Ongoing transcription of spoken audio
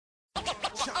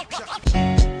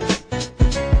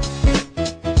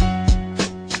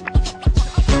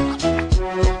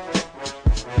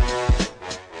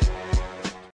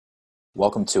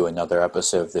Welcome to another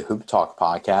episode of the Hoop Talk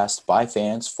podcast by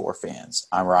fans for fans.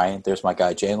 I'm Ryan. There's my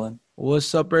guy, Jalen.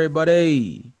 What's up,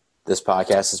 everybody? This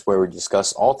podcast is where we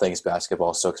discuss all things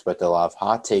basketball, so expect a lot of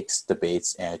hot takes,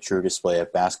 debates, and a true display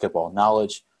of basketball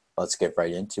knowledge. Let's get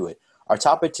right into it. Our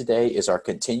topic today is our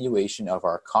continuation of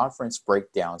our conference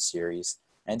breakdown series,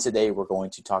 and today we're going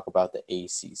to talk about the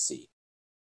ACC.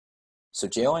 So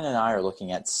Jalen and I are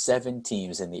looking at 7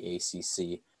 teams in the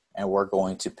ACC, and we're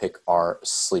going to pick our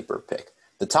sleeper pick.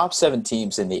 The top 7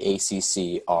 teams in the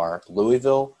ACC are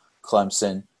Louisville,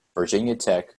 Clemson, Virginia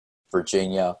Tech,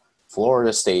 Virginia,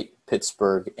 Florida State,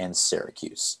 Pittsburgh, and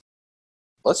Syracuse.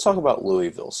 Let's talk about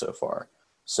Louisville so far.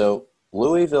 So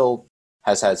Louisville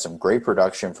has had some great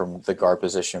production from the guard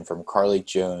position from Carlik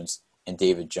Jones and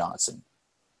David Johnson.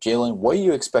 Jalen, what are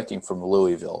you expecting from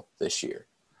Louisville this year?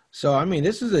 So,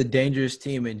 this is a dangerous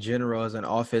team in general as an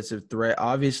offensive threat.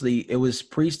 Obviously, it was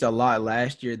preached a lot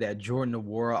last year that Jordan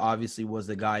Nwora obviously was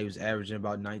the guy who was averaging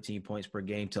about 19 points per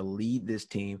game to lead this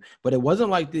team. But it wasn't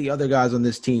like the other guys on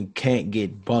this team can't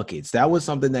get buckets. That was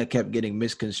something that kept getting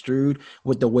misconstrued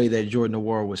with the way that Jordan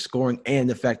Nwora was scoring and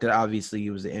the fact that obviously he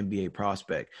was an NBA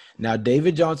prospect. Now,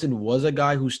 David Johnson was a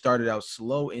guy who started out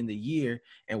slow in the year,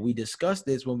 and we discussed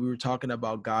this when we were talking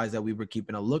about guys that we were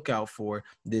keeping a lookout for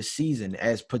this season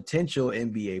as potential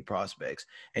NBA prospects.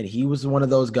 And he was one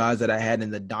of those guys that I had in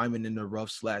the diamond in the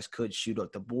rough / could shoot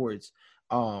up the boards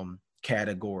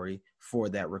category for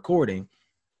that recording.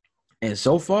 And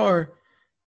so far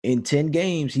in 10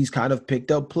 games, he's kind of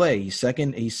picked up play. He's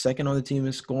second on the team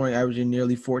in scoring, averaging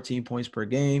nearly 14 points per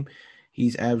game.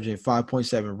 He's averaging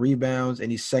 5.7 rebounds, and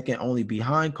he's second only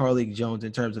behind Carlik Jones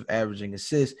in terms of averaging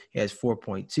assists. He has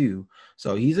 4.2.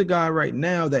 So he's a guy right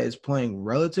now that is playing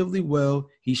relatively well.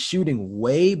 He's shooting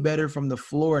way better from the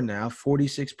floor now,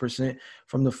 46%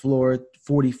 from the floor,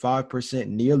 45%,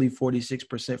 nearly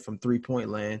 46% from three-point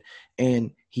land.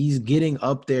 And he's getting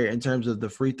up there in terms of the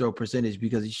free throw percentage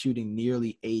because he's shooting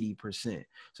nearly 80%.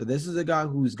 So this is a guy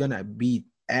who's going to be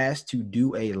asked to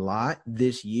do a lot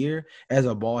this year as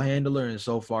a ball handler, and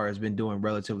so far has been doing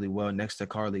relatively well next to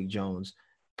Carlik Jones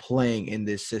playing in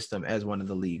this system as one of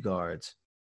the lead guards.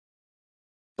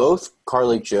 Both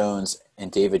Carlik Jones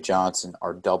and David Johnson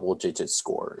are double-digit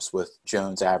scorers, with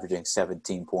Jones averaging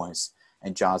 17 points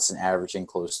and Johnson averaging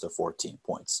close to 14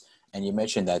 points. And you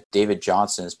mentioned that David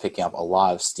Johnson is picking up a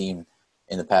lot of steam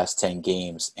in the past 10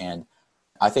 games, and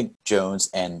I think Jones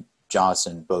and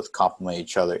Johnson both complement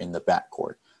each other in the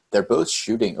backcourt. They're both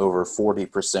shooting over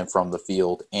 40% from the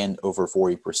field and over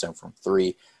 40% from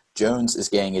three. Jones is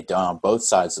getting it done on both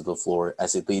sides of the floor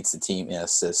as he leads the team in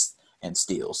assists and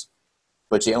steals.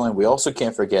 But Jalen, we also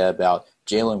can't forget about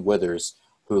Jalen Withers,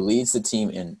 who leads the team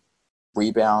in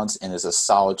rebounds and is a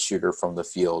solid shooter from the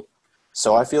field.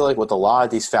 So I feel like with a lot of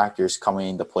these factors coming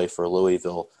into play for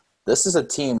Louisville, this is a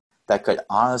team that could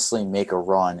honestly make a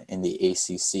run in the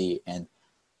ACC, and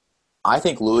I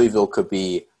think Louisville could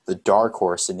be the dark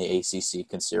horse in the ACC,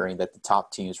 considering that the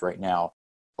top teams right now,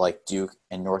 like Duke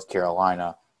and North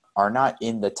Carolina, are not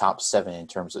in the top 7 in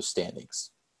terms of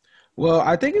standings. Well,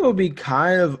 I think it would be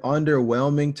kind of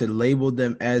underwhelming to label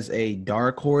them as a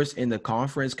dark horse in the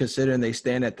conference, considering they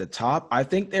stand at the top. I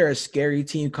think they're a scary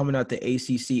team coming out the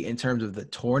ACC in terms of the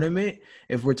tournament,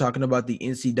 if we're talking about the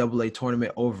NCAA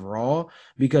tournament overall,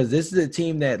 because this is a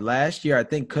team that last year I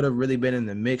think could have really been in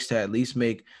the mix to at least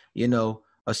make,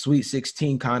 a Sweet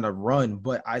 16 kind of run.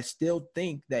 But I still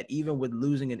think that even with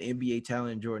losing an NBA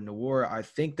talent, Jordan Nwora, I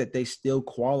think that they still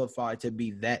qualify to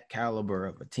be that caliber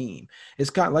of a team.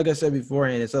 It's kind of, like I said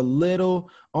beforehand, it's a little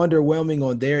underwhelming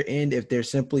on their end if they're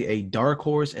simply a dark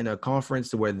horse in a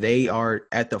conference where they are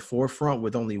at the forefront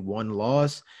with only 1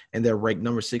 loss and they're ranked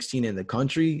number 16 in the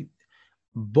country.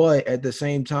 But at the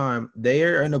same time, they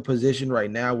are in a position right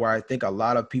now where I think a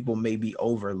lot of people may be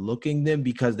overlooking them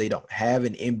because they don't have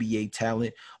an NBA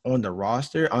talent on the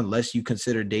roster, unless you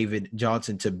consider David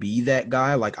Johnson to be that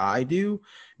guy like I do.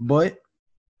 But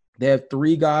they have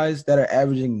 3 guys that are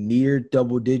averaging near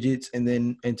double digits. And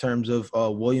then in terms of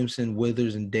Williamson,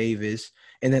 Withers, and Davis,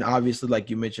 and then obviously, like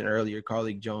you mentioned earlier,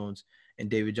 Carlik Jones and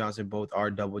David Johnson both are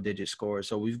double-digit scorers.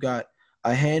 So we've got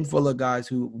a handful of guys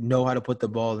who know how to put the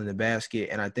ball in the basket,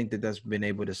 and I think that that's been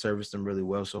able to service them really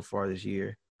well so far this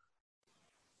year.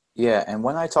 Yeah, and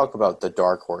when I talk about the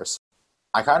dark horse,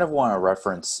 I kind of want to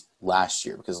reference last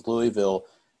year because Louisville,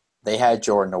 they had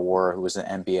Jordan Nwora, who was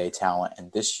an NBA talent,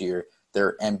 and this year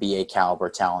their NBA caliber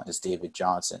talent is David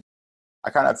Johnson. I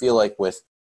kind of feel like with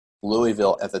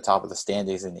Louisville at the top of the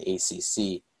standings in the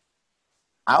ACC,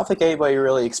 I don't think anybody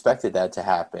really expected that to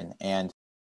happen. And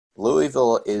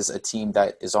Louisville is a team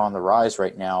that is on the rise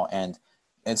right now, and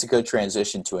it's a good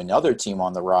transition to another team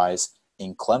on the rise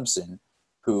in Clemson,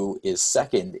 who is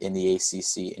second in the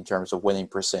ACC in terms of winning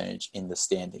percentage in the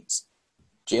standings.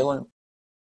 Jalen,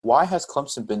 why has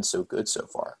Clemson been so good so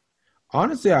far?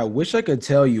 Honestly, I wish I could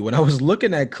tell you. When I was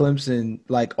looking at Clemson,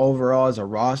 like overall as a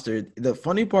roster, the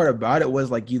funny part about it was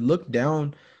like you look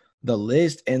down the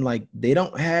list and like they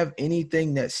don't have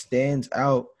anything that stands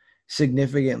out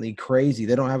significantly crazy.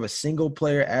 They don't have a single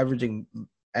player averaging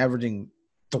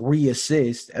 3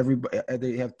 assists.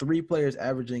 They have 3 players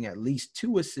averaging at least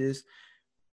 2 assists,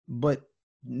 but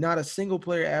not a single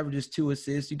player averages 2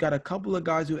 assists. You got a couple of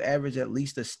guys who average at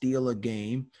least a steal a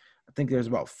game. I think there's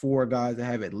about 4 guys that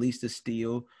have at least a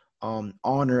steal.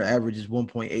 Honor averages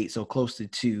 1.8, so close to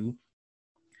 2.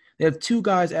 They have 2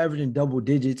 guys averaging double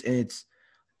digits, and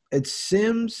it's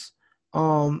Sims.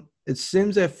 It's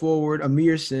Sims at forward,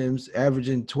 Amir Sims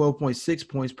averaging 12.6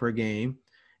 points per game.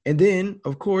 And then,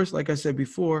 of course, like I said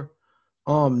before,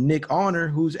 Nick Honor,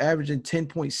 who's averaging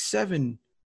 10.7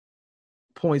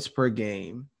 points per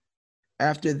game.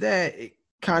 After that, it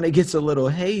kind of gets a little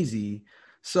hazy.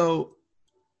 So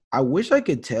I wish I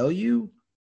could tell you.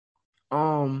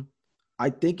 Um, I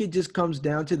think it just comes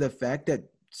down to the fact that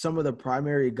some of the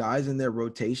primary guys in their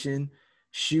rotation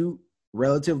shoot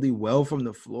relatively well from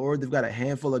the floor. They've got a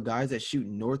handful of guys that shoot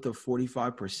north of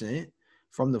 45%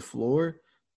 from the floor,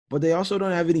 but they also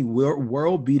don't have any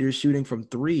world beaters shooting from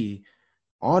three.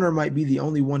 Honor might be the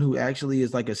only one who actually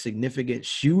is like a significant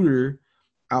shooter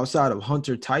outside of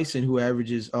Hunter Tyson, who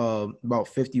averages about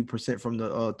 50% from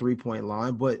the 3-point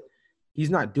line, but he's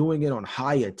not doing it on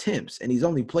high attempts, and he's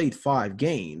only played 5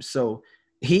 games. So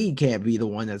he can't be the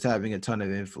one that's having a ton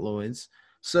of influence.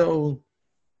 So,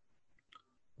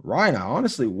 Ryan, I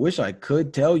honestly wish I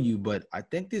could tell you, but I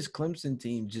think this Clemson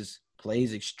team just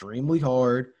plays extremely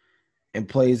hard and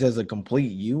plays as a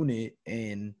complete unit.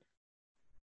 And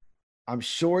I'm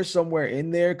sure somewhere in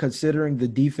there, considering the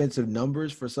defensive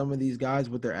numbers for some of these guys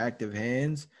with their active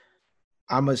hands,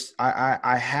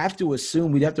 I have to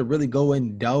assume we'd have to really go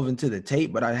and delve into the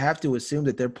tape, but I have to assume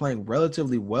that they're playing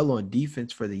relatively well on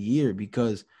defense for the year,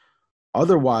 because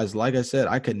otherwise, like I said,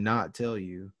 I could not tell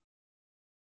you.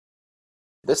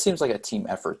 This seems like a team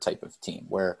effort type of team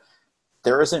where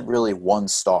there isn't really one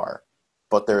star,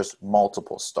 but there's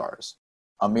multiple stars.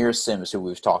 Amir Sims, who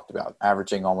we've talked about,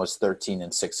 averaging almost 13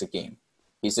 and 6 a game.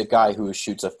 He's a guy who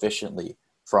shoots efficiently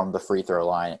from the free throw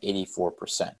line at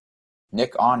 84%.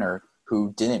 Nick Honor,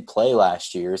 who didn't play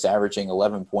last year, is averaging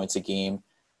 11 points a game,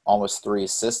 almost 3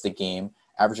 assists a game,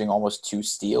 averaging almost 2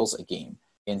 steals a game.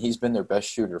 And he's been their best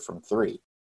shooter from 3.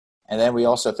 And then we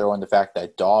also throw in the fact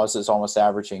that Dawes is almost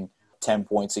averaging 10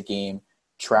 points a game.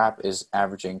 Trapp is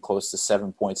averaging close to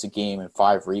 7 points a game and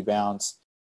 5 rebounds.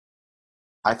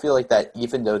 I feel like that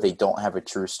even though they don't have a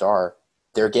true star,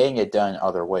 they're getting it done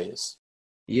other ways.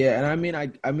 Yeah, and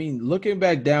I mean, looking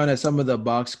back down at some of the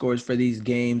box scores for these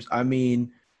games, I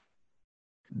mean,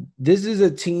 this is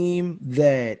a team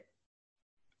that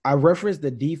I referenced the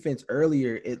defense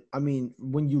earlier. I mean,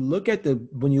 when you look at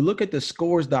the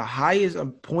scores, the highest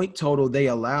point total they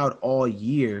allowed all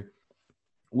year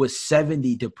was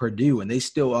 70 to Purdue, and they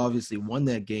still obviously won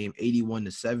that game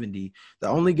 81-70. The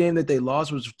only game that they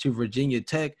lost was to Virginia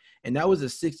Tech, and that was a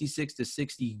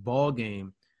 66-60 ball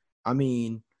game. I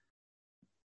mean,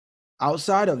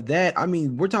 outside of that, I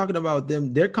mean, we're talking about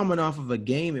them. They're coming off of a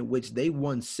game in which they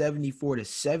won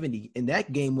 74-70, and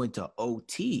that game went to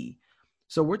OT.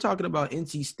 So we're talking about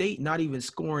NC State not even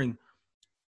scoring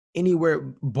anywhere,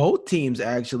 both teams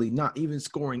actually not even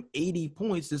scoring 80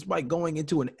 points despite going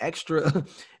into an extra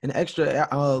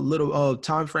little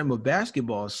time frame of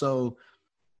basketball. So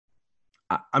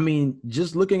I mean,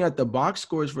 just looking at the box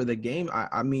scores for the game,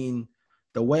 I mean,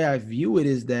 the way I view it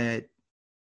is that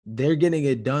they're getting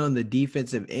it done on the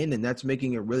defensive end, and that's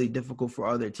making it really difficult for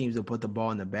other teams to put the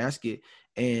ball in the basket.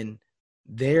 And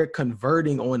they're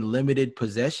converting on limited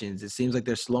possessions. It seems like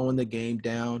they're slowing the game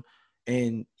down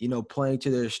and, playing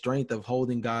to their strength of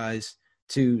holding guys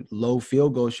to low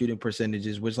field goal shooting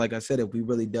percentages, which, like I said, if we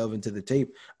really delve into the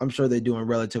tape, I'm sure they're doing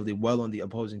relatively well on the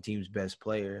opposing team's best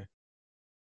player.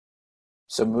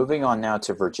 So moving on now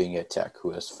to Virginia Tech,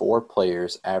 who has 4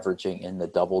 players averaging in the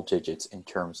double digits in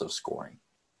terms of scoring.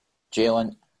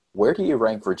 Jalen, where do you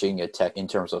rank Virginia Tech in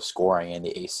terms of scoring in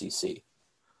the ACC?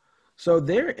 So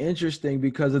they're interesting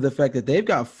because of the fact that they've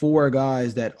got 4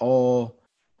 guys that all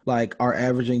are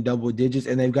averaging double digits,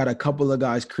 and they've got a couple of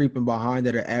guys creeping behind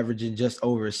that are averaging just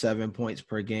over 7 points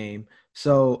per game.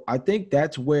 So I think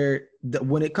that's where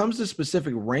when it comes to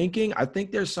specific ranking, I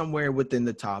think they're somewhere within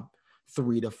the top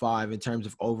 3 to 5 in terms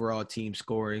of overall team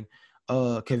scoring.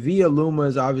 Kavia Luma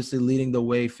is obviously leading the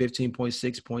way,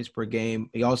 15.6 points per game.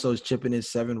 He also is chipping in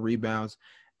 7 rebounds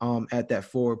at that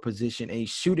forward position, and he's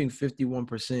shooting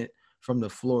 51% from the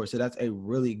floor. So that's a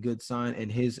really good sign in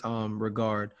his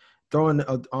regard. Throwing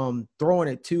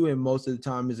it too, and most of the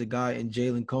time is a guy in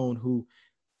Jalen Cone who,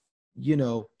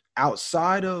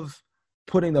 outside of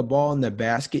putting the ball in the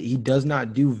basket, he does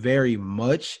not do very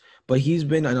much, but he's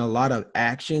been in a lot of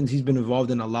actions. He's been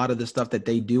involved in a lot of the stuff that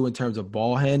they do in terms of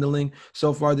ball handling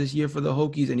so far this year for the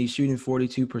Hokies, and he's shooting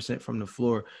 42% from the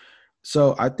floor.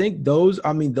 So I think those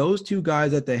two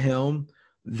guys at the helm,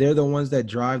 they're the ones that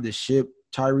drive the ship.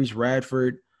 Tyrese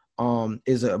Radford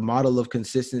is a model of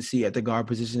consistency at the guard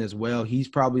position as well. He's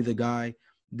probably the guy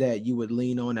that you would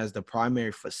lean on as the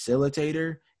primary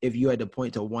facilitator if you had to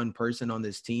point to one person on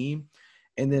this team.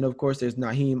 And then, of course, there's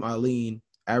Naheem Aline,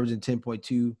 averaging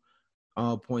 10.2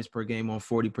 points per game on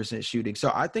 40% shooting.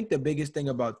 So I think the biggest thing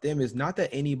about them is not that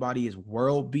anybody is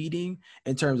world beating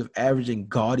in terms of averaging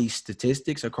gaudy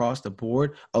statistics across the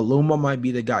board. Aluma might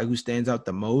be the guy who stands out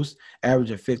the most,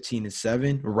 averaging 15 and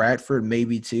 7. Radford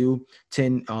maybe 10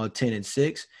 and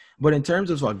 6. But in terms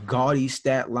of a gaudy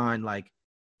stat line, like,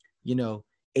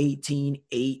 18,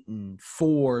 8 and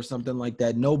 4 or something like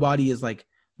that, nobody is like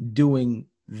doing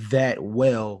that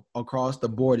well across the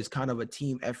board. It's kind of a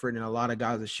team effort, and a lot of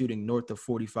guys are shooting north of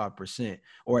 45%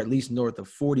 or at least north of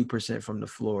 40% from the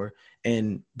floor,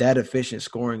 and that efficient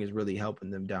scoring is really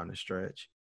helping them down the stretch.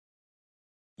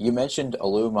 You mentioned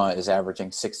Aluma is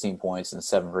averaging 16 points and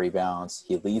 7 rebounds.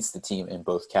 He leads the team in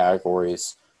both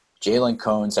categories. Jalen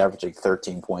Cone's averaging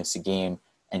 13 points a game,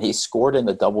 and he scored in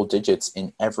the double digits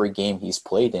in every game he's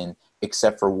played in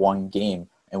except for one game,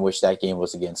 in which that game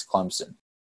was against Clemson.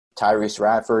 Tyrese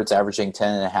Radford's averaging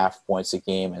 10.5 points a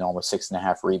game and almost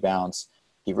 6.5 rebounds.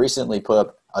 He recently put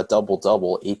up a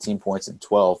double-double, 18 points and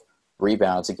 12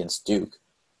 rebounds against Duke.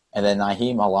 And then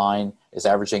Naheem Aline is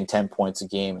averaging 10 points a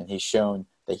game, and he's shown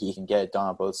that he can get it done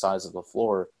on both sides of the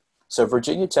floor. So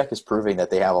Virginia Tech is proving that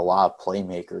they have a lot of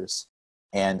playmakers.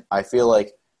 And I feel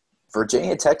like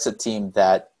Virginia Tech's a team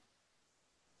that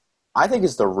I think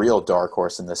is the real dark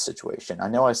horse in this situation. I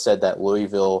know I said that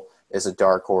Louisville is a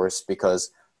dark horse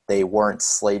because they weren't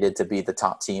slated to be the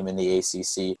top team in the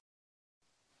ACC.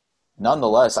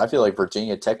 Nonetheless, I feel like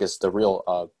Virginia Tech is the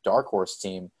real dark horse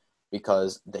team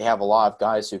because they have a lot of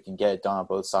guys who can get it done on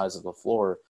both sides of the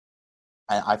floor.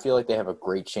 And I feel like they have a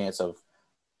great chance of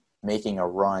making a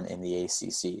run in the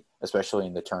ACC, especially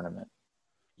in the tournament.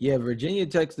 Yeah, Virginia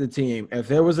Tech's the team. If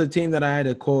there was a team that I had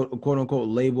to quote unquote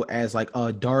label as like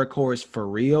a dark horse for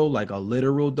real, like a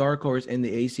literal dark horse in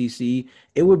the ACC,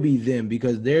 it would be them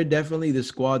because they're definitely the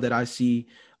squad that I see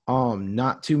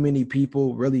not too many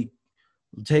people really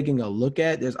taking a look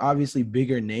at. There's obviously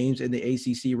bigger names in the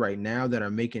ACC right now that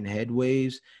are making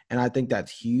headwaves, and I think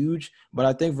that's huge. But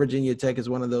I think Virginia Tech is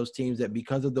one of those teams that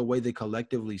because of the way they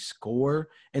collectively score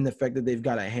and the fact that they've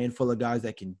got a handful of guys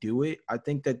that can do it, I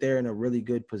think that they're in a really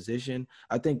good position.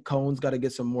 I think Cone's got to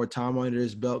get some more time under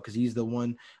his belt because he's the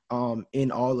one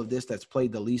in all of this that's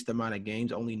played the least amount of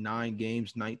games, only 9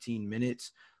 games, 19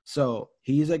 minutes. So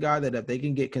he's a guy that if they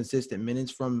can get consistent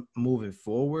minutes from moving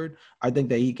forward, I think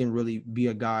that he can really be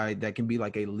a guy that can be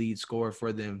like a lead scorer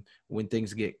for them when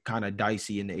things get kind of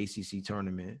dicey in the ACC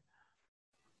tournament.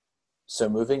 So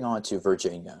moving on to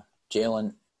Virginia.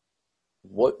 Jalen,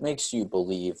 what makes you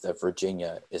believe that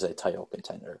Virginia is a title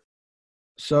contender?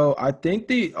 So I think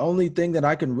the only thing that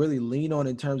I can really lean on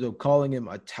in terms of calling him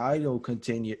a title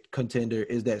contender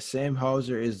is that Sam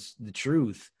Hauser is the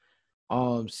truth.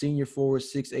 Senior forward,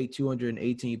 6'8",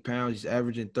 218 pounds. He's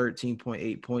averaging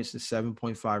 13.8 points and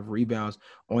 7.5 rebounds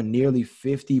on nearly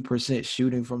 50%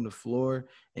 shooting from the floor.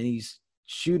 And he's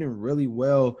shooting really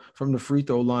well from the free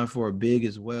throw line for a big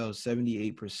as well,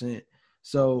 78%.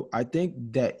 So I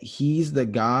think that he's the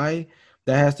guy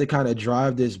that has to kind of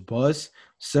drive this bus.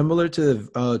 Similar to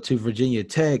Virginia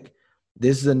Tech,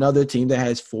 this is another team that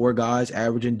has 4 guys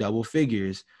averaging double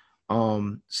figures.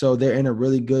 So they're in a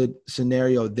really good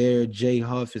scenario there. Jay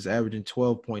Huff is averaging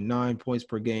 12.9 points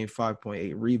per game,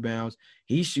 5.8 rebounds.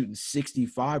 He's shooting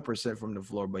 65% from the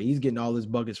floor, but he's getting all his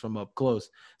buckets from up close.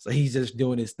 So he's just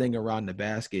doing his thing around the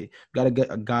basket. Got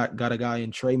a guy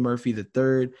in Trey Murphy the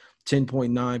third,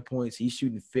 10.9 points. He's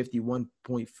shooting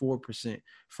 51.4%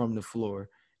 from the floor.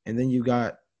 And then you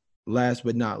got, last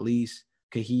but not least,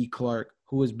 Kahee Clark,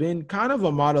 who has been kind of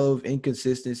a model of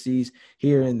inconsistencies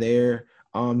here and there.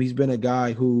 He's been a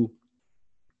guy who,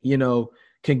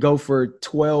 can go for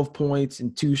 12 points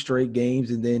in 2 straight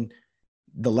games. And then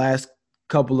the last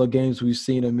couple of games we've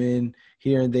seen him in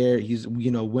here and there, he's,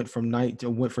 went for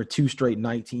 2 straight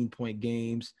 19-point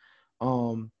games.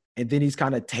 And then he's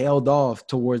kind of tailed off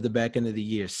towards the back end of the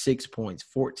year. 6 points,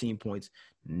 14 points,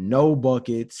 no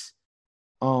buckets.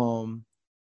 And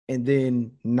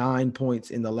then 9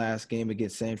 points in the last game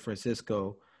against San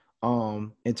Francisco,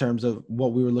 in terms of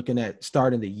what we were looking at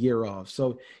starting the year off.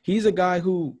 So he's a guy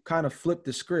who kind of flipped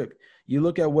the script. You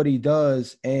look at what he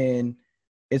does, and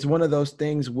it's one of those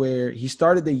things where he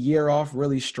started the year off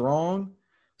really strong,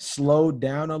 slowed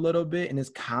down a little bit, and has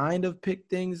kind of picked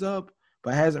things up,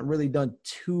 but hasn't really done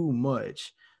too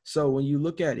much. So when you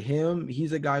look at him,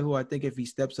 he's a guy who I think if he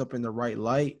steps up in the right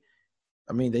light,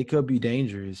 I mean, they could be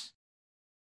dangerous.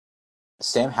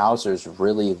 Sam Hauser's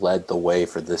really led the way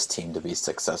for this team to be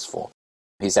successful.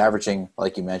 He's averaging,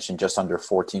 like you mentioned, just under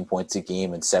 14 points a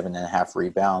game and 7.5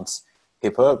 rebounds.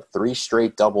 He put up 3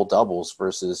 straight double-doubles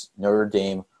versus Notre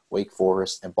Dame, Wake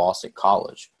Forest, and Boston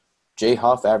College. Jay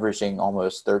Huff averaging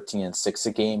almost 13 and 6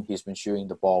 a game. He's been shooting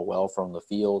the ball well from the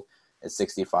field at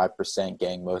 65%,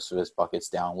 getting most of his buckets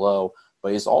down low.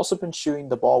 But he's also been shooting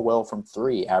the ball well from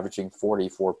 3, averaging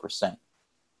 44%.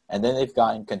 And then they've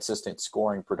gotten consistent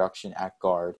scoring production at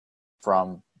guard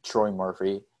from Troy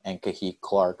Murphy and Kahik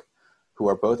Clark, who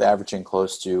are both averaging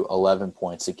close to 11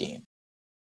 points a game.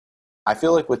 I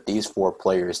feel like with these 4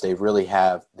 players, they really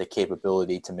have the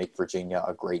capability to make Virginia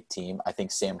a great team. I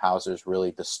think Sam Hauser is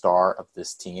really the star of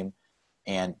this team.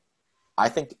 And I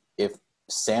think if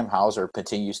Sam Hauser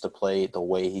continues to play the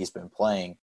way he's been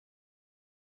playing,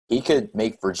 he could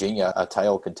make Virginia a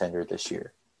title contender this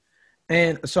year.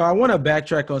 And so I want to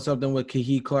backtrack on something with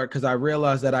Kahik Clark, because I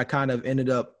realized that I kind of ended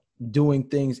up doing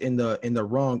things in the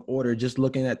wrong order, just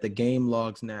looking at the game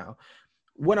logs now.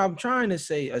 What I'm trying to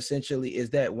say essentially is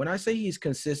that when I say he's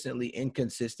consistently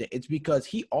inconsistent, it's because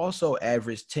he also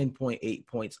averaged 10.8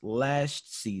 points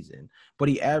last season, but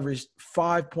he averaged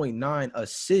 5.9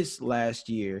 assists last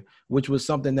year, which was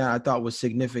something that I thought was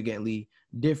significantly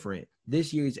different.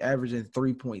 This year he's averaging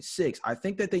 3.6. I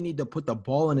think that they need to put the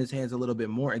ball in his hands a little bit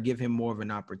more and give him more of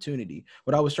an opportunity.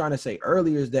 What I was trying to say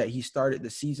earlier is that he started the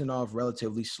season off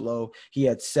relatively slow. He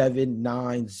had 7,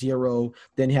 9, 0.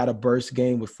 Then he had a burst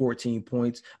game with 14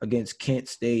 points against Kent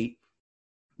State.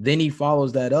 Then he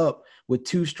follows that up with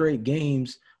 2 straight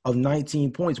games of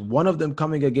 19 points, one of them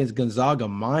coming against Gonzaga.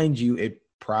 Mind you, it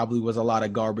probably was a lot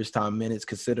of garbage time minutes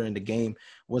considering the game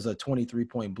was a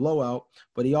 23-point blowout.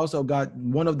 But he also got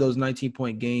one of those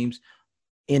 19-point games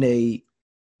in a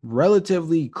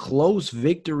relatively close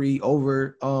victory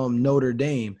over Notre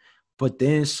Dame, but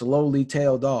then slowly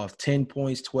tailed off 10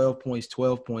 points, 12 points,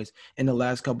 12 points in the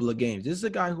last couple of games. This is a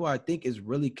guy who I think is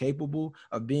really capable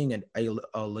of being a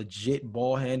legit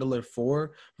ball handler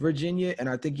for Virginia. And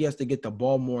I think he has to get the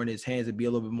ball more in his hands and be a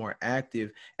little bit more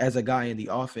active as a guy in the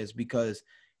offense, because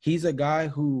he's a guy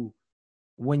who,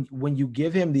 when you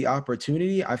give him the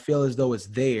opportunity, I feel as though it's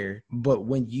there. But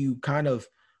when you kind of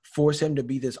force him to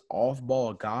be this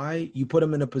off-ball guy, you put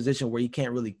him in a position where he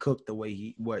can't really cook the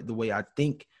way I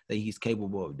think that he's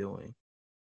capable of doing.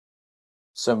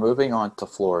 So moving on to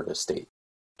Florida State.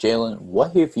 Jalen,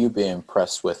 what have you been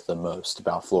impressed with the most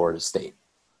about Florida State?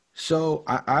 So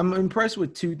I'm impressed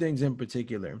with 2 things in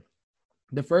particular.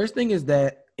 The first thing is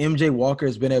that MJ Walker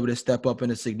has been able to step up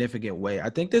in a significant way. I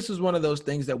think this is one of those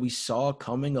things that we saw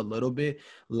coming a little bit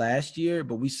last year,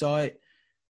 but we saw it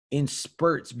in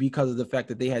spurts because of the fact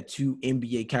that they had 2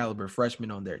 NBA caliber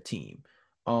freshmen on their team.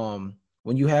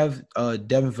 When you have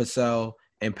Devin Vassell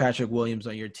and Patrick Williams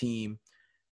on your team,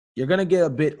 you're going to get a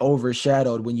bit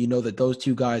overshadowed when you know that those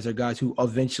 2 guys are guys who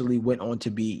eventually went on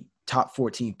to be top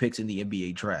 14 picks in the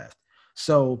NBA draft.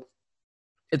 So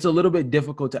it's a little bit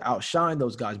difficult to outshine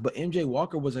those guys. But MJ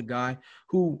Walker was a guy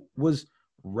who was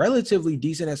relatively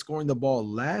decent at scoring the ball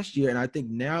last year. And I think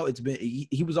now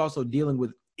he was also dealing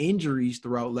with injuries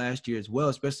throughout last year as well,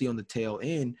 especially on the tail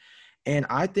end. And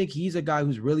I think he's a guy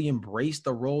who's really embraced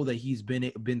the role that he's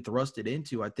been thrusted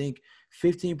into. I think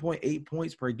 15.8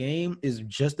 points per game is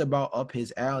just about up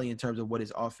his alley in terms of what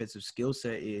his offensive skill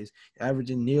set is,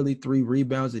 averaging nearly 3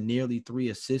 rebounds and nearly 3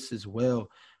 assists as well.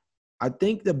 I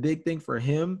think the big thing for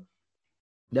him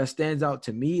that stands out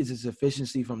to me is his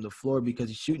efficiency from the floor, because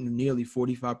he's shooting nearly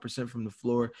 45% from the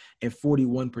floor and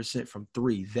 41% from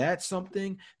 3. That's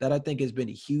something that I think has been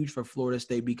huge for Florida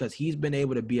State, because he's been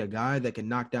able to be a guy that can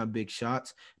knock down big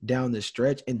shots down the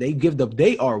stretch, and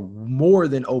they are more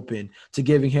than open to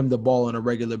giving him the ball on a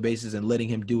regular basis and letting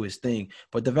him do his thing.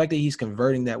 But the fact that he's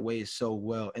converting that way is so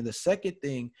well. And the second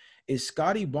thing is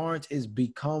Scotty Barnes has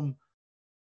become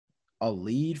a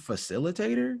lead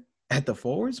facilitator at the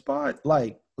forward spot.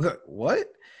 Like, look, what?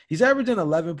 He's averaging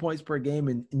 11 points per game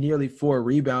and nearly 4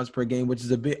 rebounds per game, which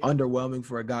is a bit underwhelming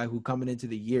for a guy who, coming into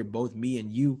the year, both me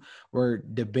and you were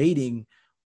debating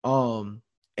and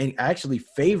and actually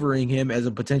favoring him as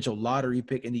a potential lottery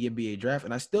pick in the NBA draft.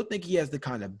 And I still think he has the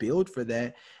kind of build for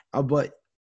that, but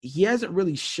he hasn't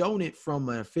really shown it from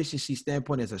an efficiency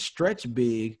standpoint as a stretch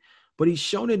big, but he's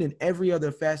shown it in every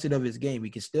other facet of his game. He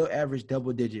can still average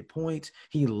double-digit points.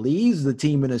 He leads the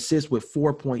team in assists with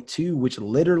 4.2, which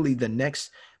literally the next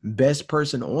best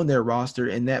person on their roster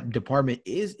in that department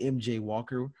is MJ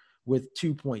Walker with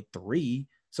 2.3.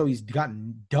 So he's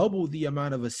gotten double the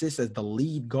amount of assists as the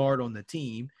lead guard on the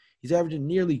team. He's averaging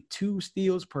nearly 2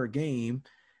 steals per game,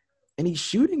 and he's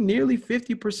shooting nearly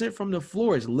 50% from the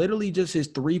floor. It's literally just his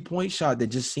three-point shot that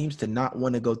just seems to not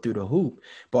want to go through the hoop.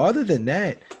 But other than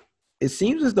that, it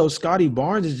seems as though Scotty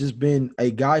Barnes has just been a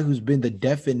guy who's been the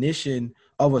definition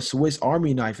of a Swiss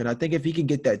Army knife. And I think if he can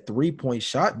get that three-point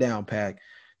shot down pack,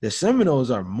 the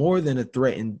Seminoles are more than a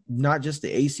threat, and not just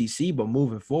the ACC, but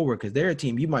moving forward, because they're a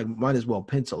team you might as well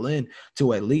pencil in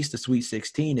to at least the Sweet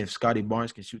 16 if Scotty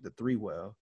Barnes can shoot the three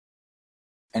well.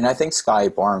 And I think Scotty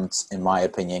Barnes, in my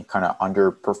opinion, kind of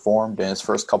underperformed in his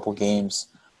first couple games.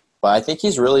 But I think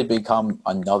he's really become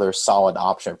another solid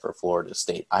option for Florida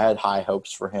State. I had high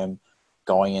hopes for him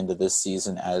going into this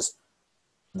season as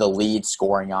the lead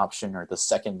scoring option or the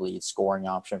second lead scoring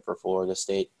option for Florida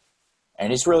State. And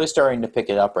he's really starting to pick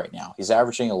it up right now. He's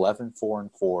averaging 11, 4,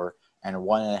 and 4 and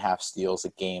 1.5 steals a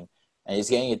game. And he's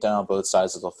getting it done on both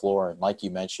sides of the floor. And like you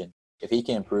mentioned, if he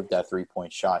can improve that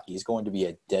three-point shot, he's going to be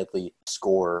a deadly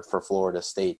scorer for Florida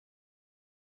State.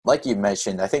 Like you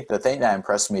mentioned, I think the thing that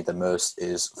impressed me the most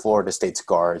is Florida State's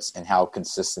guards and how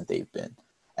consistent they've been.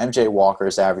 MJ Walker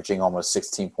is averaging almost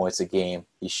 16 points a game.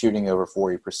 He's shooting over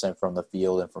 40% from the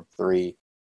field and from three.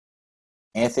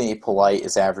 Anthony Polite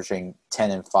is averaging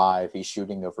 10 and 5. He's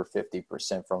shooting over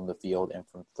 50% from the field and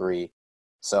from three.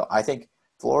 So I think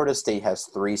Florida State has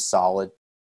 3 solid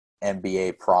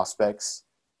NBA prospects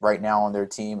right now on their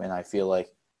team, and I feel like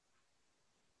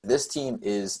this team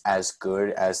is as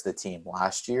good as the team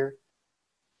last year.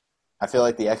 I feel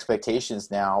like the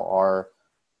expectations now are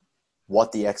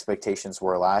what the expectations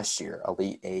were last year,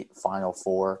 Elite 8, Final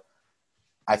 4.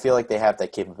 I feel like they have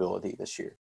that capability this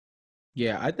year.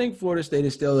 Yeah, I think Florida State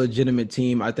is still a legitimate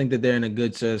team. I think that they're in a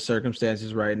good set of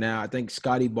circumstances right now. I think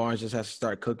Scotty Barnes just has to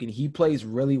start cooking. He plays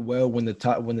really well when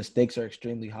the stakes are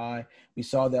extremely high. We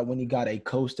saw that when he got a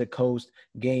coast-to-coast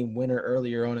game winner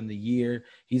earlier on in the year.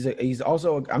 He's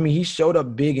also, I mean, he showed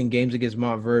up big in games against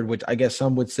Montverde, which I guess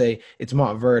some would say it's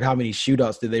Montverde. How many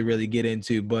shootouts did they really get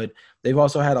into? But they've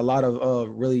also had a lot of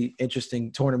really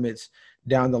interesting tournaments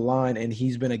down the line, and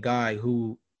he's been a guy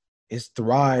who has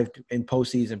thrived in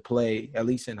postseason play, at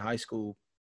least in high school.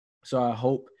 So I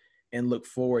hope and look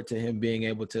forward to him being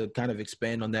able to kind of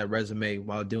expand on that resume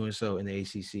while doing so in the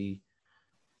ACC.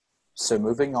 So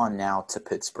moving on now to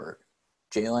Pittsburgh.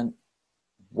 Jalen,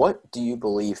 what do you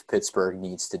believe Pittsburgh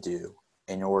needs to do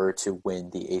in order to win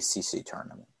the ACC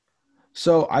tournament?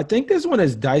 So I think this one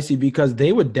is dicey because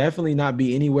they would definitely not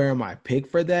be anywhere in my pick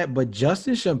for that. But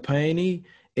Justin Champagnie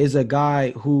is a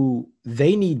guy who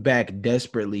they need back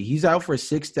desperately. He's out for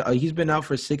he's been out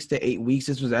for 6 to 8 weeks.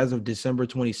 This was as of December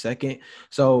 22nd.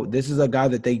 So this is a guy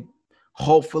that they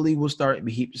hopefully will start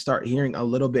hearing a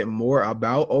little bit more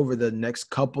about over the next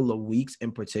couple of weeks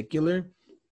in particular.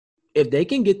 If they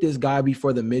can get this guy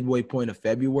before the midway point of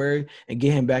February and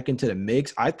get him back into the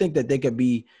mix, I think that they could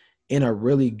be in a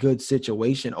really good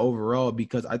situation overall,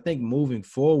 because I think moving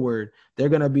forward, they're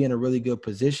going to be in a really good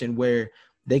position where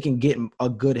they can get a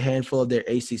good handful of their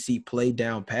ACC play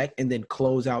down pack and then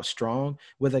close out strong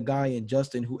with a guy in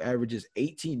Justin who averages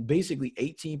 18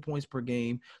 points per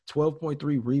game,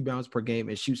 12.3 rebounds per game,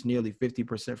 and shoots nearly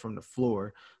 50% from the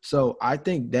floor. So I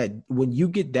think that when you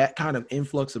get that kind of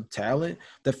influx of talent,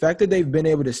 the fact that they've been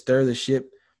able to stir the ship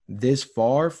this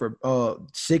far for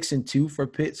 6-2 for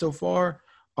Pitt so far,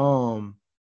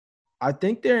 I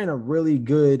think they're in a really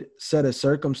good set of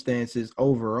circumstances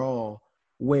overall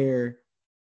where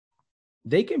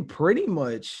they can pretty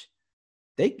much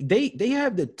they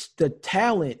have the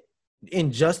talent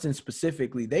in Justin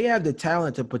specifically. They have the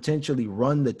talent to potentially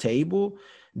run the table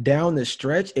down the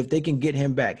stretch if they can get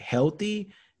him back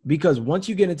healthy, because once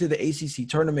you get into the ACC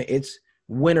tournament, it's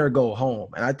win or go home.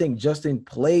 And I think Justin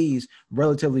plays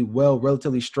relatively well,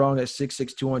 relatively strong at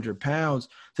 6'6", 200 pounds,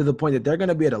 to the point that they're going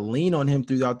to be able to lean on him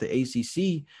throughout the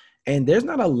ACC. And there's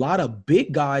not a lot of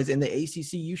big guys in the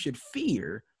ACC you should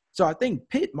fear. So I think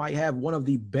Pitt might have one of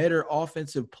the better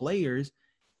offensive players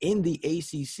in the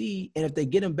ACC. And if they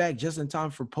get him back just in time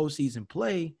for postseason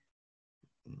play,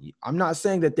 I'm not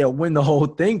saying that they'll win the whole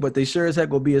thing, but they sure as heck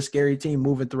will be a scary team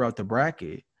moving throughout the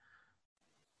bracket.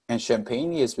 And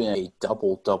Champagnie has been a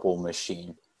double-double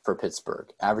machine for Pittsburgh,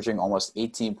 averaging almost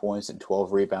 18 points and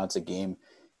 12 rebounds a game.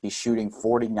 He's shooting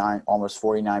almost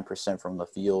 49% from the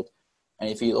field. And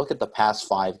if you look at the past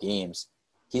 5 games,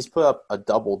 he's put up a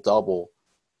double-double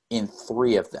in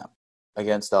 3 of them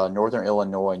against Northern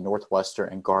Illinois, Northwestern,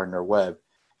 and Gardner-Webb.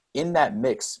 In that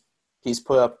mix, he's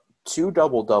put up 2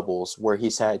 double-doubles where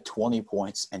he's had 20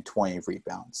 points and 20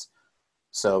 rebounds.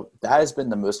 So that has been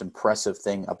the most impressive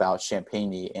thing about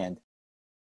Champagnie, and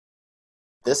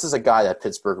this is a guy that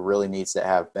Pittsburgh really needs to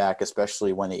have back,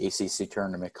 especially when the ACC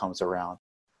tournament comes around.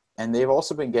 And they've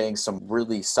also been getting some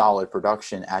really solid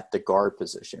production at the guard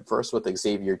position. First with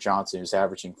Xavier Johnson, who's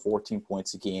averaging 14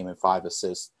 points a game and 5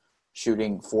 assists,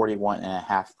 shooting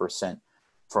 41.5%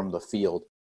 from the field.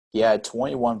 He had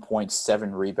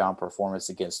 21.7 rebound performance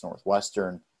against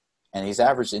Northwestern, and he's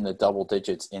averaged in the double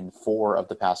digits in 4 of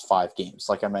the past 5 games.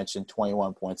 Like I mentioned,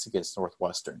 21 points against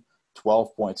Northwestern,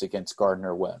 12 points against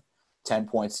Gardner-Webb, 10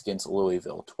 points against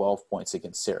Louisville, 12 points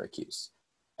against Syracuse.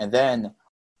 And then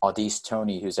Au'Diese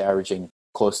Toney, who's averaging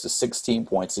close to 16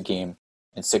 points a game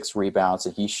and 6 rebounds,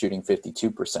 and he's shooting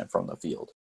 52% from the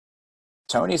field.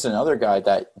 Toney's another guy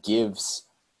that gives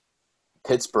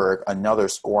Pittsburgh another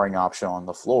scoring option on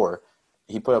the floor.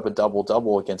 He put up a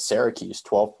double-double against Syracuse,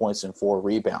 12 points and 4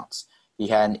 rebounds. He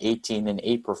had an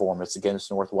 18-8 performance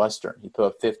against Northwestern. He put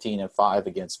up 15-5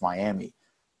 against Miami.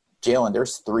 Jalen,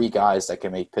 there's 3 guys that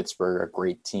can make Pittsburgh a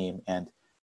great team, and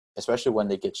especially when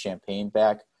they get Champagne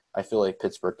back, I feel like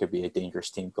Pittsburgh could be a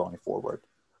dangerous team going forward.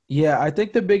 Yeah, I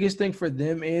think the biggest thing for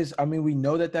them is, I mean, we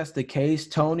know that that's the case.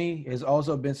 Toney has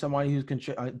also been somebody who's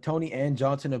Toney and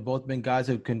Johnson have both been guys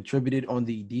who have contributed on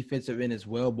the defensive end as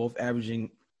well, both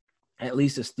averaging at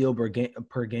least a steal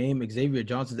per game. Xavier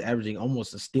Johnson's averaging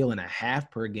almost a steal and a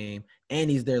half per game, and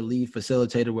he's their lead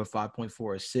facilitator with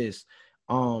 5.4 assists.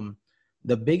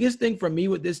 The biggest thing for me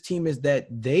with this team is that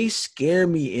they scare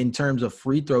me in terms of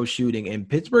free throw shooting, and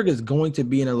Pittsburgh is going to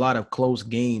be in a lot of close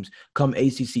games come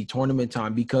ACC tournament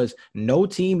time because no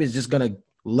team is just going to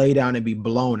lay down and be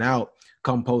blown out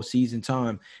come postseason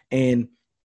time. And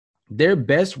their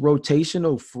best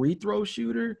rotational free throw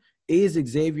shooter is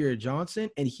Xavier Johnson,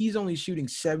 and he's only shooting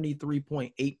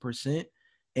 73.8%,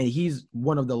 and he's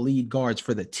one of the lead guards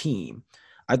for the team.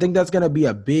 I think that's going to be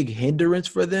a big hindrance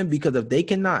for them because if they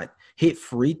cannot hit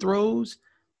free throws,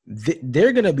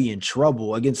 they're going to be in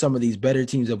trouble against some of these better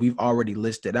teams that we've already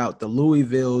listed out. The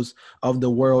Louisvilles of the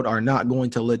world are not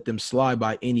going to let them slide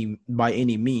by any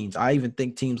means. I even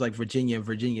think teams like Virginia and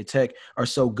Virginia Tech are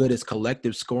so good as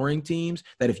collective scoring teams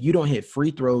that if you don't hit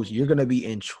free throws, you're going to be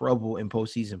in trouble in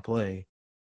postseason play.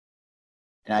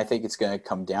 And I think it's going to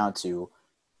come down to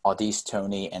Au'Diese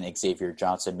Toney and Xavier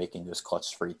Johnson making those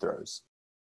clutch free throws.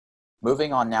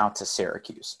 Moving on now to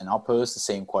Syracuse, and I'll pose the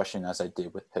same question as I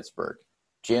did with Pittsburgh.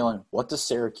 Jalen, what does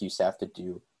Syracuse have to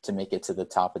do to make it to the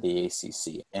top of the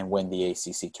ACC and win the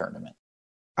ACC tournament?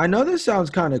 I know this sounds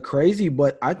kind of crazy,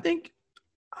 but I think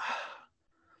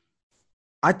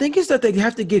it's that they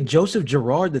have to get Joseph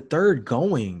Girard III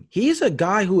going. He's a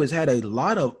guy who has had a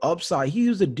lot of upside. He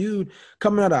was a dude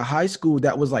coming out of high school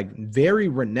that was like very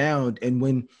renowned, and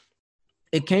when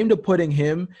it came to putting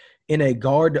him in a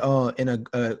guard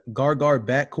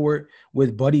backcourt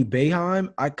with Buddy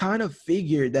Boeheim, I kind of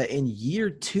figured that in year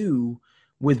 2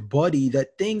 with Buddy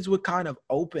that things would kind of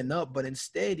open up. But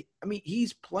instead, I mean,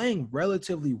 he's playing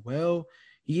relatively well.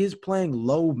 He is playing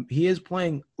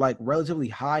like relatively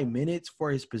high minutes for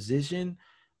his position.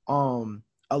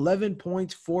 11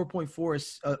 points,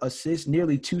 4.4 assists,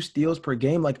 nearly 2 steals per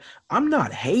game. Like, I'm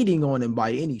not hating on him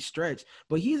by any stretch,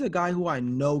 but he's a guy who I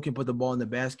know can put the ball in the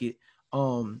basket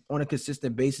on a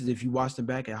consistent basis if you watched him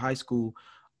back at high school.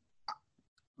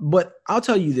 But I'll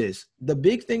tell you this, the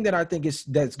big thing that I think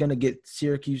that's going to get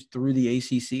Syracuse through the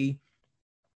ACC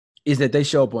is that they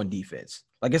show up on defense.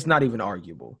 Like, it's not even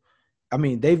arguable. I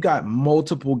mean, they've got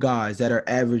multiple guys that are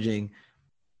averaging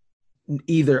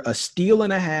either a steal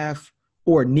and a half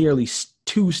or nearly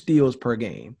 2 steals per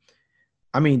game.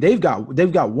 I mean, they've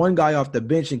got one guy off the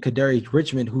bench in Kadarius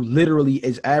Richmond who literally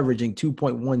is averaging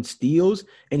 2.1 steals,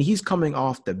 and he's coming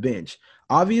off the bench.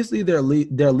 Obviously, their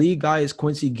lead guy is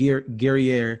Quincy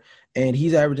Guerriere, and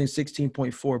he's averaging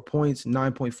 16.4 points,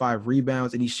 9.5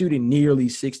 rebounds, and he's shooting nearly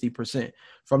 60%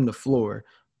 from the floor.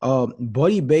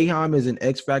 Buddy Boeheim is an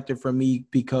X factor for me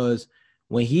because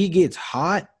when he gets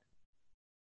hot,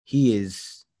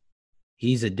 he's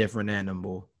a different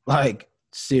animal. Like,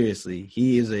 seriously,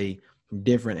 he is a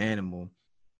different animal.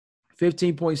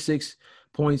 15.6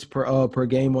 points per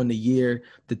game on the year.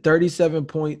 The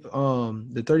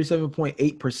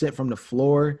 37.8% from the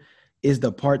floor is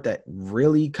the part that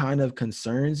really kind of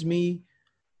concerns me.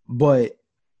 But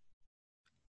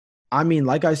I mean,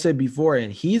 like I said before,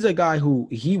 and he's a guy who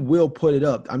he will put it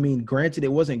up. I mean, granted,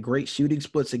 it wasn't great shooting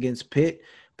splits against Pitt,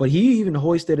 but he even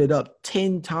hoisted it up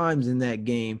 10 times in that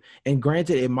game. And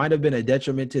granted, it might have been a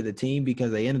detriment to the team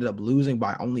because they ended up losing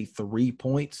by only 3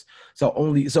 points. So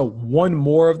one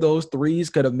more of those threes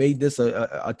could have made this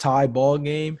a tie ball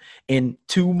game, and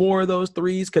two more of those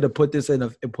threes could have put this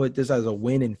as a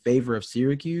win in favor of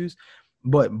Syracuse.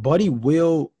 But Buddy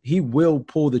will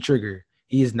pull the trigger.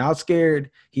 He is not scared.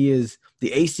 He is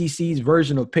the ACC's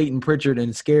version of Peyton Pritchard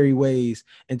in scary ways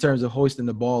in terms of hoisting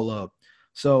the ball up.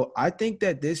 So I think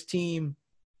that this team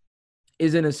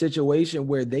is in a situation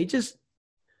where they just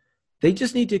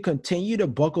need to continue to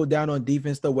buckle down on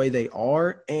defense the way they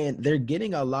are, and they're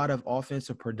getting a lot of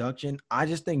offensive production. I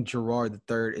just think Gerard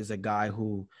III is a guy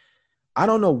who I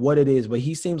don't know what it is, but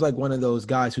he seems like one of those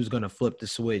guys who's going to flip the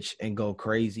switch and go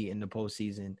crazy in the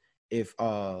postseason if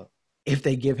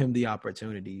they give him the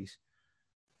opportunities.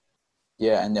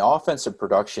 Yeah, and the offensive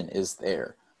production is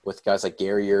there with guys like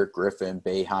Guerrier, Griffin,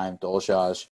 Boeheim,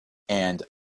 Dolzaj, and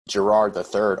Gerard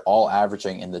III all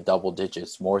averaging in the double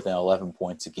digits, more than 11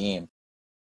 points a game.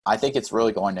 I think it's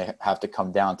really going to have to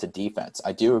come down to defense.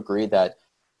 I do agree that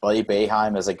Buddy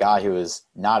Boeheim is a guy who is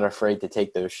not afraid to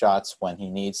take those shots when he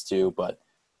needs to, but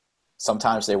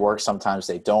sometimes they work, sometimes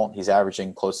they don't. He's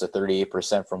averaging close to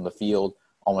 38% from the field,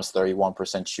 almost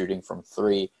 31% shooting from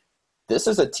three. This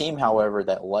is a team, however,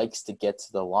 that likes to get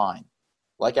to the line.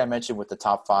 Like I mentioned with the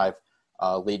top five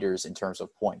leaders in terms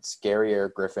of points, Guerrier,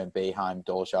 Griffin, Boeheim,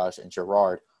 Dolzaj, and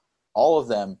Gerard, all of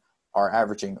them are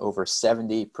averaging over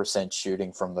 70%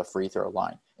 shooting from the free throw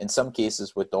line. In some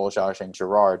cases with Dolzaj and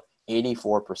Gerard,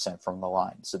 84% from the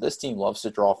line. So this team loves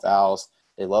to draw fouls.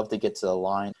 They love to get to the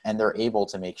line, and they're able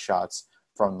to make shots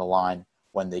from the line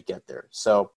when they get there.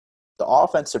 So the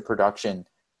offensive production,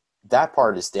 that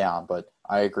part is down, but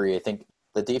I agree. I think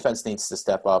the defense needs to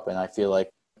step up, and I feel like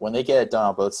when they get it done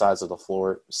on both sides of the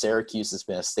floor, Syracuse has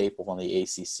been a staple in the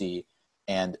ACC,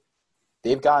 and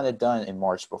they've gotten it done in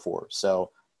March before.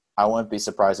 So I wouldn't be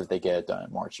surprised if they get it done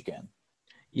in March again.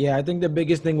 Yeah, I think the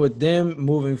biggest thing with them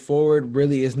moving forward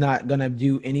really is not going to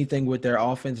do anything with their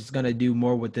offense. It's going to do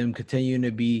more with them continuing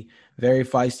to be very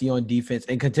feisty on defense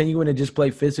and continuing to just play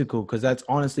physical, because that's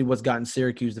honestly what's gotten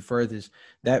Syracuse the furthest.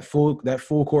 That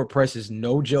full court press is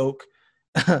no joke.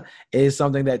 It is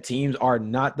something that teams are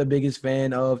not the biggest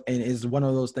fan of, and is one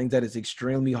of those things that is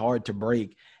extremely hard to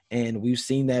break. And we've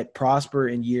seen that prosper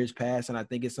in years past, and I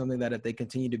think it's something that if they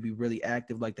continue to be really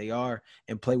active like they are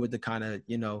and play with the kind of,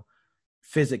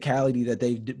 physicality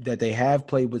that they have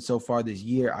played with so far this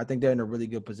year, I think they're in a really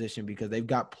good position because they've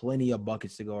got plenty of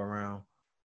buckets to go around.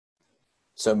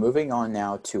 So moving on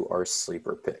now to our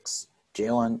sleeper picks.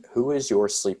 Jalen, who is your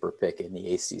sleeper pick in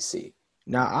the ACC?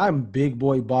 Now, I'm big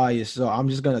boy biased, so I'm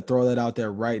just going to throw that out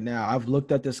there right now. I've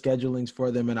looked at the schedulings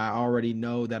for them, and I already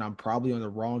know that I'm probably on the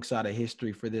wrong side of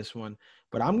history for this one.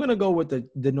 But I'm going to go with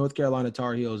the North Carolina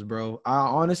Tar Heels, bro.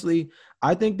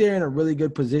 I think they're in a really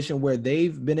good position where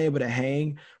they've been able to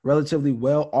hang relatively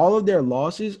well. All of their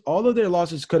losses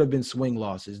could have been swing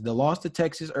losses. The loss to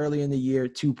Texas early in the year,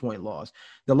 2-point loss.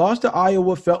 The loss to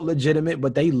Iowa felt legitimate,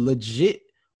 but they legit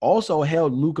also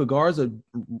held Luka Garza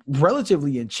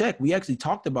relatively in check. We actually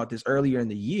talked about this earlier in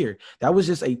the year. That was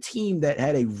just a team that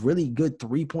had a really good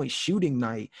 3-point shooting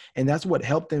night, and that's what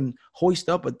helped them hoist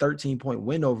up a 13-point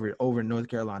win over North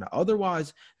Carolina.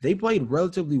 Otherwise, they played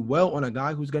relatively well on a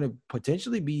guy who's going to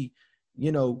potentially be,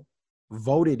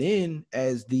 voted in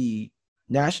as the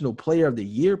National Player of the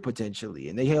Year potentially,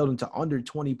 and they held him to under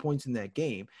 20 points in that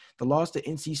game. The loss to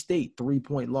NC State,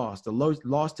 3-point loss. The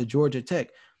loss to Georgia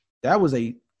Tech, that was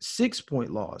a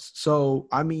 6-point loss. So,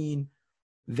 I mean,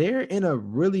 they're in a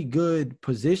really good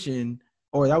position,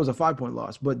 or that was a 5-point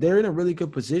loss, but they're in a really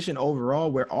good position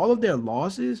overall where all of their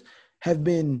losses have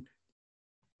been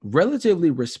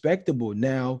relatively respectable.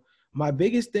 Now, my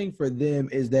biggest thing for them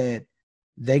is that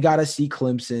they got to see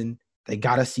Clemson. They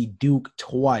got to see Duke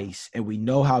twice, and we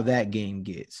know how that game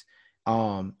gets.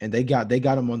 And they got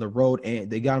them on the road, and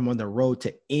they got them on the road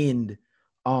to end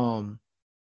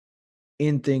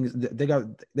in things. They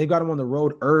got them on the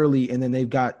road early, and then they've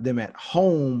got them at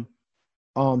home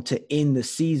to end the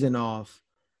season off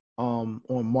on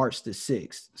March the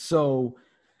 6th. So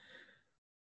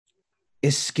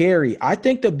it's scary. I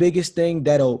think the biggest thing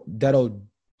that'll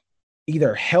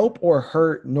either help or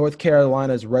hurt North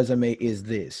Carolina's resume is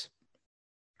this.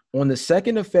 On the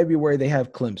 2nd of February, they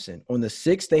have Clemson. On the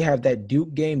 6th, they have that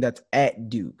Duke game that's at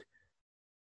Duke.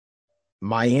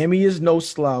 Miami is no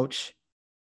slouch.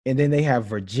 And then they have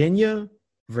Virginia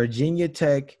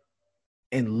Tech,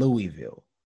 and Louisville.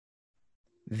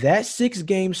 That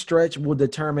 6-game stretch will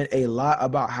determine a lot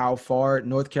about how far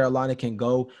North Carolina can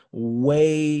go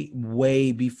way,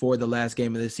 way before the last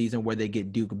game of the season where they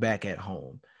get Duke back at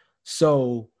home.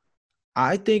 So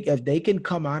I think if they can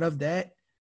come out of that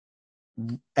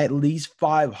at least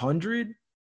 500,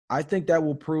 I think that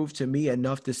will prove to me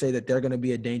enough to say that they're going to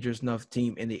be a dangerous enough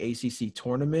team in the ACC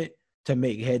tournament to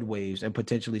make headwaves and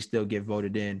potentially still get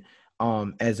voted in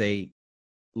as a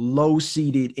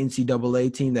low-seeded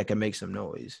NCAA team that can make some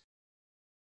noise.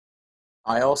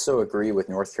 I also agree with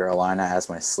North Carolina as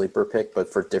my sleeper pick,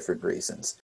 but for different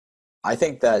reasons. I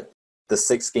think that the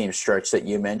 6-game stretch that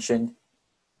you mentioned,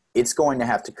 it's going to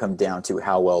have to come down to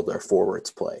how well their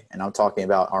forwards play. And I'm talking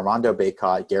about Armando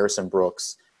Bacot, Garrison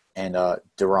Brooks, and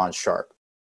Deron Sharp.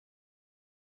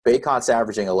 Bacot's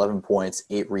averaging 11 points,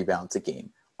 8 rebounds a game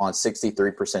on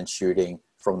 63% shooting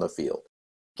from the field.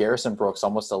 Garrison Brooks,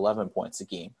 almost 11 points a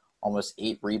game, almost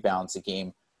 8 rebounds a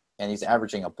game, and he's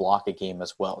averaging a block a game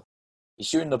as well. He's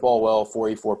shooting the ball well,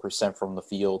 44% from the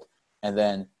field. And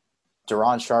then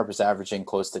Deron Sharp is averaging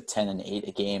close to 10 and 8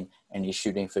 a game, and he's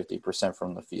shooting 50%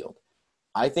 from the field.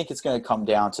 I think it's going to come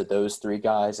down to those three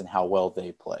guys and how well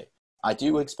they play. I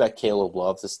do expect Caleb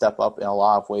Love to step up in a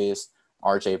lot of ways,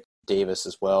 RJ Davis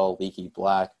as well, Leaky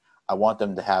Black. I want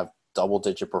them to have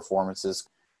double-digit performances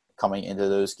coming into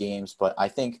those games. But I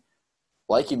think,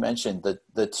 like you mentioned,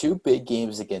 the two big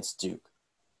games against Duke,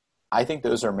 I think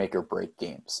those are make-or-break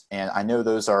games. And I know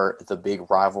those are the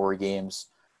big rivalry games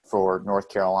for North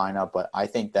Carolina, but I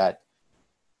think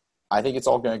it's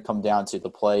all going to come down to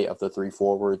the play of the three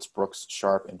forwards, Brooks,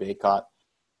 Sharp, and Bacot.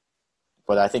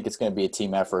 But I think it's going to be a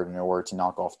team effort in order to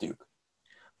knock off Duke.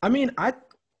 I mean, I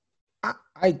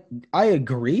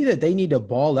agree that they need to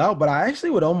ball out, but I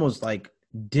actually would almost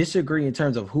disagree in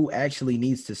terms of who actually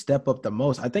needs to step up the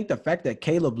most. I think the fact that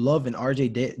Caleb Love and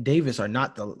RJ Davis are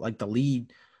not the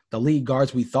lead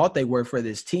guards we thought they were for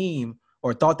this team,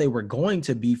 or thought they were going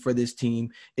to be for this team,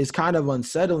 is kind of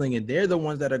unsettling. And they're the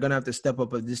ones that are going to have to step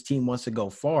up if this team wants to go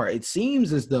far. It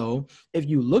seems as though if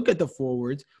you look at the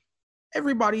forwards,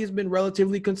 everybody has been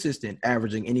relatively consistent,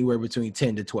 averaging anywhere between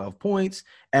 10 to 12 points,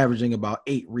 averaging about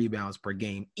 8 rebounds per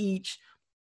game each.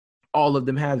 All of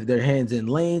them have their hands in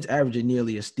lanes, averaging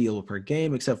nearly a steal per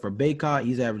game, except for Bacot.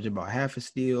 He's averaging about half a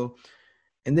steal.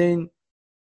 And then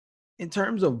in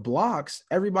terms of blocks,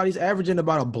 everybody's averaging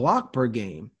about a block per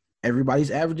game. Everybody's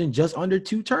averaging just under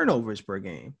 2 turnovers per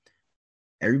game.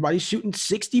 Everybody's shooting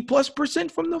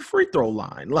 60+% from the free throw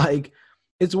line.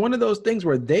 It's one of those things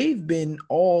where they've been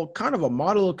all kind of a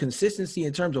model of consistency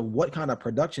in terms of what kind of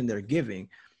production they're giving.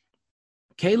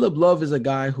 Caleb Love is a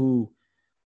guy who,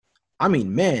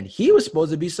 he was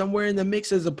supposed to be somewhere in the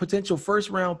mix as a potential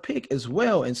first-round pick as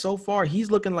well. And so far, he's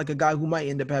looking like a guy who might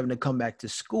end up having to come back to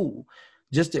school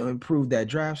just to improve that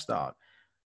draft stock.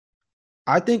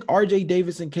 I think RJ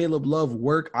Davis and Caleb Love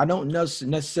work. I don't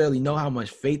necessarily know how much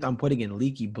faith I'm putting in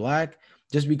Leaky Black,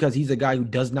 just because he's a guy who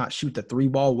does not shoot the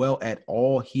 3-ball well at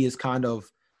all. He is kind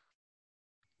of,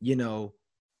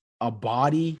 a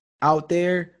body out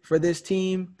there for this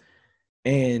team.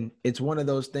 And it's one of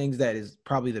those things that is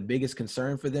probably the biggest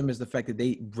concern for them, is the fact that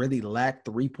they really lack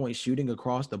 3-point shooting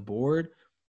across the board.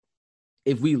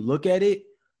 If we look at it,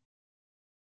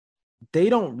 they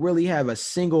don't really have a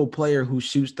single player who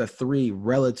shoots the 3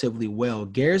 relatively well.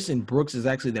 Garrison Brooks is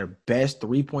actually their best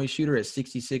 3-point shooter at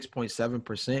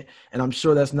 66.7%, and I'm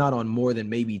sure that's not on more than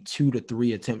maybe 2 to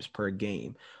 3 attempts per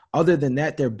game. Other than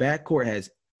that, their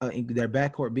backcourt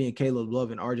being Caleb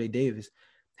Love and RJ Davis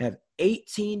have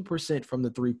 18% from the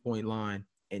 3-point line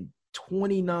and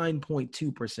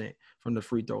 29.2% from the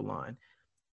free throw line.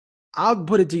 I'll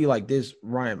put it to you like this,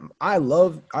 Ryan. I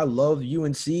love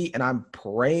UNC, and I'm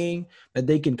praying that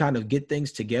they can kind of get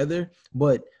things together,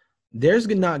 but there's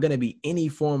not going to be any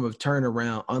form of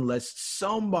turnaround unless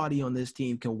somebody on this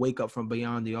team can wake up from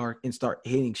beyond the arc and start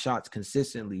hitting shots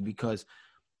consistently, because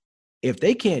if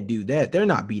they can't do that, they're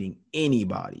not beating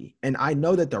anybody. And I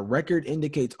know that the record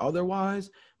indicates otherwise,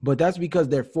 but that's because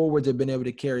their forwards have been able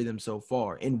to carry them so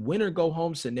far. In win or go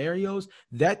home scenarios,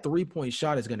 that 3-point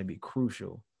shot is going to be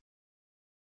crucial.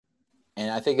 And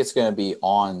I think it's going to be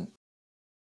on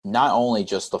not only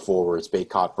just the forwards,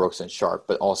 Bacot, Brooks, and Sharp,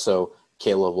 but also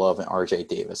Caleb Love and RJ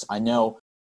Davis. I know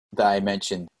that I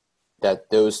mentioned that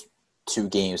those 2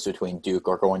 games between Duke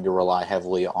are going to rely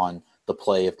heavily on the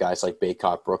play of guys like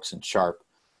Bacot, Brooks, and Sharp,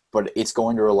 but it's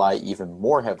going to rely even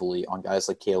more heavily on guys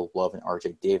like Caleb Love and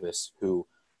RJ Davis, who,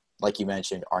 like you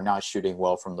mentioned, are not shooting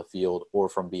well from the field or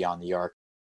from beyond the arc.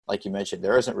 Like you mentioned,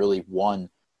 there isn't really one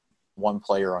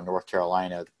player on North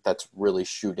Carolina that's really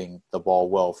shooting the ball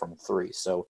well from 3.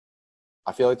 So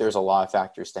I feel like there's a lot of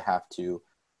factors to have to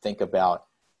think about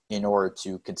in order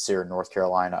to consider North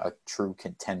Carolina a true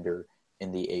contender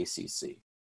in the ACC?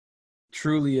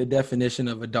 Truly a definition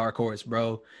of a dark horse,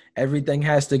 bro. Everything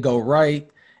has to go right.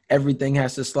 Everything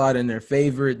has to slide in their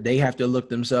favor. They have to look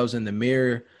themselves in the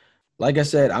mirror. Like I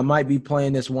said, I might be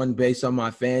playing this one based on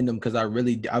my fandom because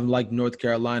I've liked North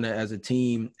Carolina as a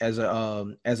team, as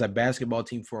a basketball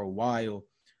team for a while.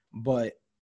 But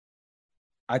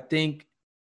I think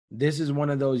this is one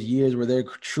of those years where they're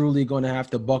truly going to have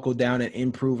to buckle down and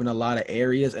improve in a lot of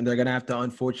areas, and they're going to have to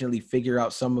unfortunately figure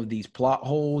out some of these plot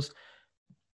holes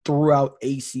throughout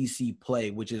ACC play,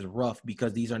 which is rough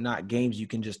because these are not games you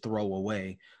can just throw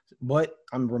away. But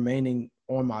I'm remaining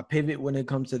on my pivot when it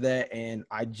comes to that, and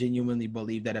I genuinely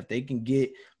believe that if they can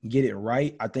get it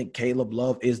right, I think Caleb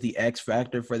Love is the X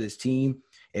factor for this team.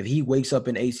 If he wakes up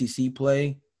in ACC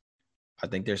play, I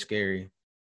think they're scary.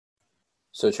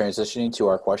 So transitioning to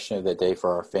our question of the day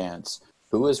for our fans,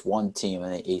 who is one team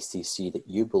in the ACC that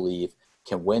you believe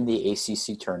can win the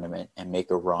ACC tournament and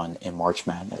make a run in March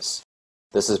Madness?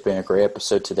 This has been a great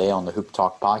episode today on the Hoop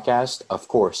Talk podcast. Of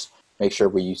course, make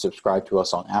sure you subscribe to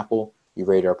us on Apple, you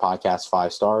rate our podcast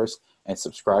 5 stars, and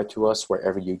subscribe to us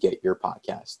wherever you get your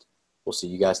podcast. We'll see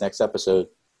you guys next episode.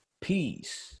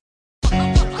 Peace.